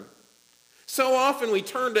So often we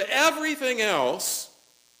turn to everything else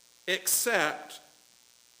except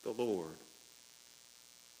the Lord.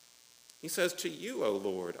 He says, to you, O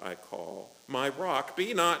Lord, I call, my rock.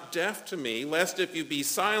 Be not deaf to me, lest if you be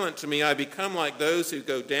silent to me, I become like those who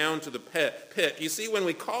go down to the pit. You see, when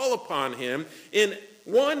we call upon him, in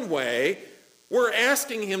one way, we're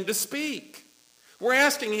asking him to speak. We're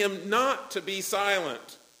asking him not to be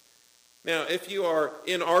silent. Now, if you are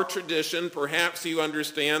in our tradition, perhaps you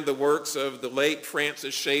understand the works of the late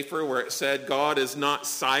Francis Schaeffer, where it said, God is not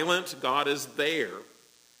silent, God is there.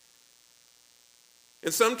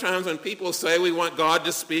 And sometimes when people say we want God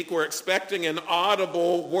to speak, we're expecting an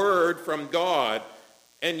audible word from God.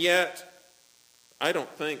 And yet, I don't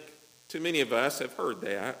think too many of us have heard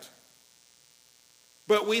that.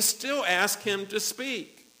 But we still ask him to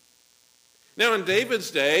speak. Now, in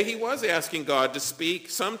David's day, he was asking God to speak,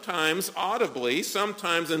 sometimes audibly,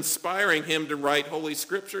 sometimes inspiring him to write Holy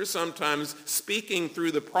Scripture, sometimes speaking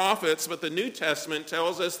through the prophets. But the New Testament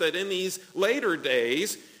tells us that in these later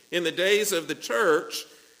days, in the days of the church,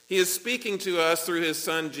 he is speaking to us through his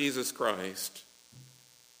Son, Jesus Christ.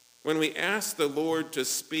 When we ask the Lord to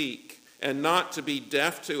speak and not to be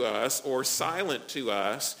deaf to us or silent to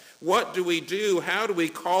us, what do we do? How do we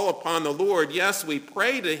call upon the Lord? Yes, we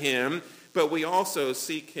pray to him, but we also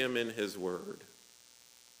seek him in his word.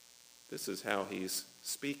 This is how he's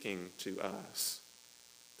speaking to us,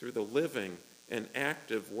 through the living and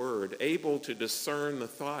active word, able to discern the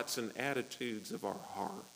thoughts and attitudes of our heart.